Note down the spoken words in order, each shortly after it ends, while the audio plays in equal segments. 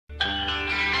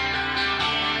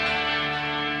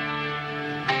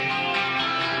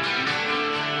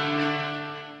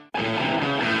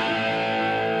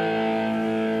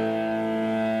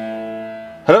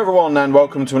everyone and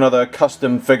welcome to another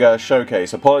custom figure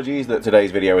showcase. Apologies that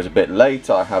today's video is a bit late.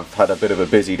 I have had a bit of a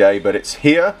busy day, but it's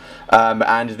here.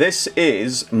 And this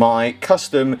is my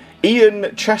custom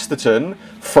Ian Chesterton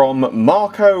from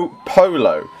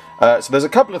Polo. So there's a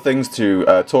couple of things to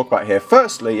talk about here.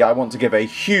 Firstly, I want to give a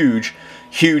huge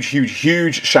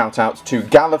shout out to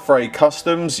Gallifrey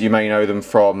Customs. You may know them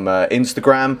from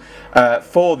Instagram,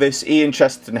 for this Ian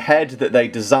Chesterton head that they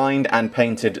designed and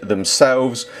painted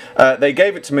themselves. They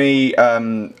gave it to me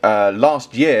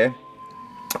last year,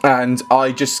 and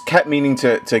I just kept meaning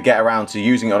to get around to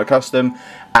using it on a custom,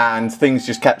 and things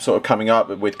just kept sort of coming up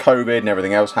with COVID and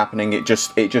everything else happening. It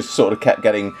just sort of kept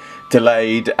getting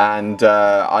delayed, and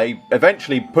I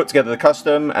eventually put together the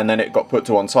custom, and then it got put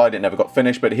to one side. It never got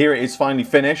finished, but here it is finally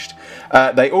finished.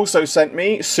 They also sent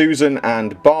me Susan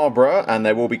and Barbara, and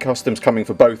there will be customs coming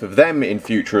for both of them in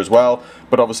future as well.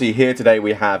 But obviously here today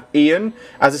we have Ian.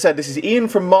 As I said, this is Ian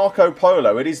from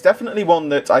Polo. It is definitely one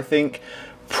that I think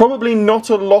probably not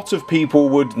a lot of people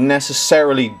would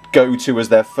necessarily go to as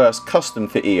their first custom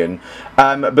for Ian,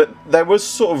 but there was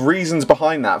sort of reasons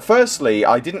behind that. Firstly,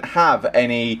 I didn't have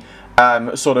any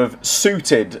sort of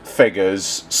suited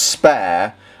figures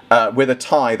spare with a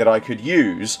tie that I could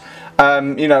use,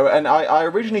 you know, and I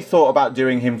originally thought about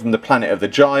doing him from the Planet of the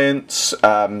Giants,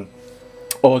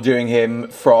 or doing him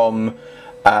from,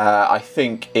 I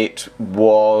think it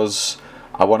was,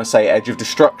 I want to say Edge of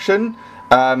Destruction.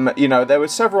 You know, there were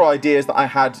several ideas that I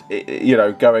had, you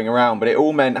know, going around, but it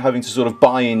all meant having to sort of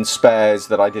buy in spares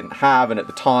that I didn't have, and at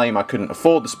the time I couldn't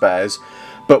afford the spares.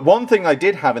 But one thing I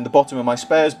did have in the bottom of my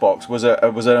spares box was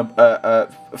a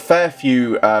fair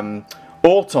few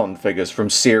Auton figures from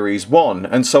Series 1,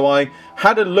 and so I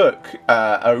had a look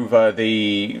over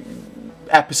the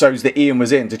episodes that Ian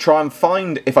was in to try and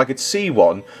find if I could see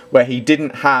one where he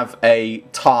didn't have a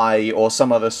tie or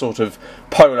some other sort of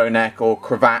polo neck or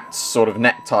cravat sort of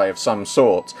necktie of some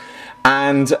sort.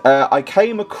 And I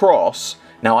came across,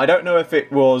 now I don't know if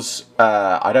it was,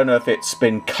 I don't know if it's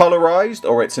been colorized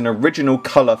or it's an original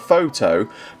color photo,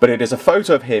 but it is a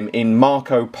photo of him in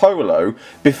Polo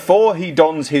before he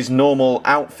dons his normal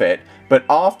outfit, but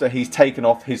after he's taken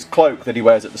off his cloak that he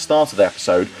wears at the start of the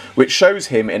episode, which shows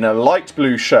him in a light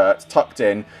blue shirt tucked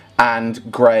in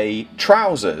and grey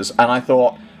trousers. And I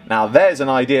thought, now there's an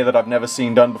idea that I've never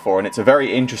seen done before, and it's a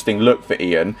very interesting look for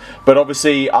Ian. But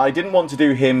obviously I didn't want to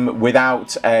do him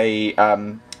without a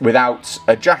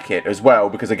jacket as well,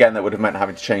 because again that would have meant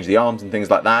having to change the arms and things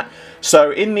like that.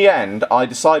 So in the end I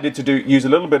decided to use a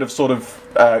little bit of sort of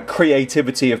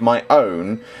creativity of my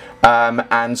own,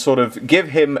 and sort of give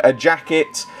him a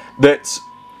jacket that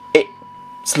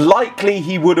it's likely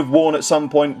he would have worn at some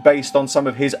point based on some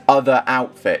of his other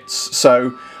outfits.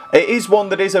 So it is one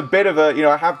that is a bit of a, you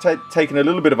know, I have taken a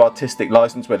little bit of artistic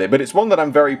license with it, but it's one that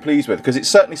I'm very pleased with, because it's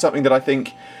certainly something that I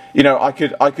think, you know, I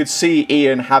could see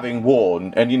Ian having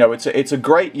worn. And you know, it's a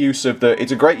great use of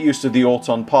the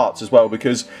Auton parts as well,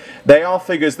 because they are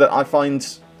figures that I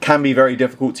find can be very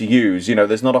difficult to use. You know,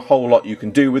 there's not a whole lot you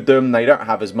can do with them. They don't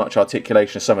have as much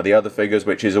articulation as some of the other figures,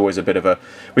 which is always a bit of an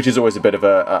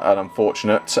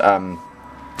unfortunate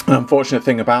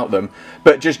thing about them.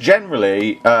 But just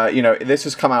generally, you know, this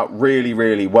has come out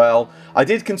really well. I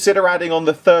did consider adding on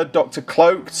the third Doctor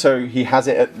cloak, so he has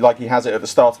it like he has it at the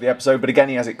start of the episode, but again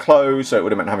he has it closed, so it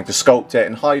would have meant having to sculpt it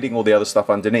and hiding all the other stuff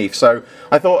underneath. So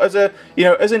I thought, as a, you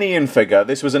know, as an Ian figure,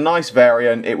 this was a nice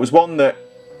variant. It was one that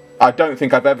I don't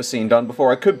think I've ever seen done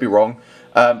before. I could be wrong,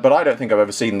 but I don't think I've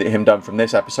ever seen him done from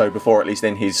this episode before, at least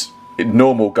in his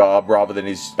normal garb rather than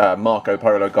his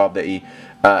Polo garb that he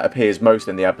appears most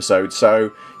in the episode.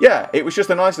 So yeah, it was just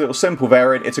a nice little simple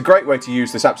variant. It's a great way to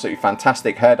use this absolutely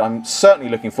fantastic head. I'm certainly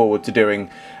looking forward to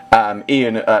doing Barbara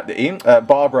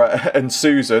and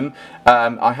Susan.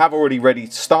 I have already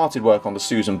started work on the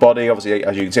Susan body. Obviously,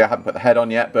 as you can see, I haven't put the head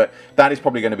on yet, but that is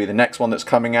probably going to be the next one that's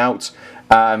coming out.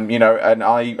 You know, and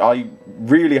I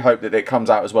really hope that it comes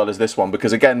out as well as this one,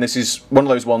 because again, this is one of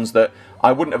those ones that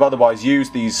I wouldn't have otherwise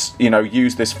used these, you know,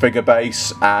 used this figure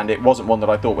base, and it wasn't one that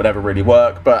I thought would ever really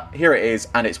work, but here it is,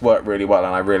 and it's worked really well,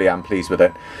 and I really am pleased with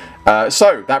it.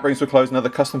 So that brings to a close another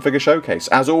custom figure showcase.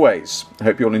 As always, I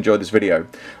hope you all enjoyed this video.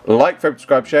 Like, favorite,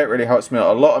 subscribe, share, it really helps me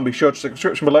out a lot, and be sure to check the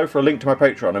description below for a link to my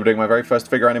Patreon. I'm doing my very first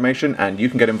figure animation, and you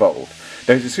can get involved.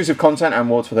 There's exclusive content and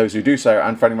rewards for those who do so,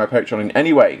 and friending my Patreon in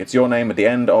any way gets your name at the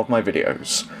end of my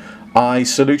videos. I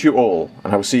salute you all,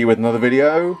 and I will see you with another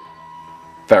video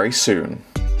very soon.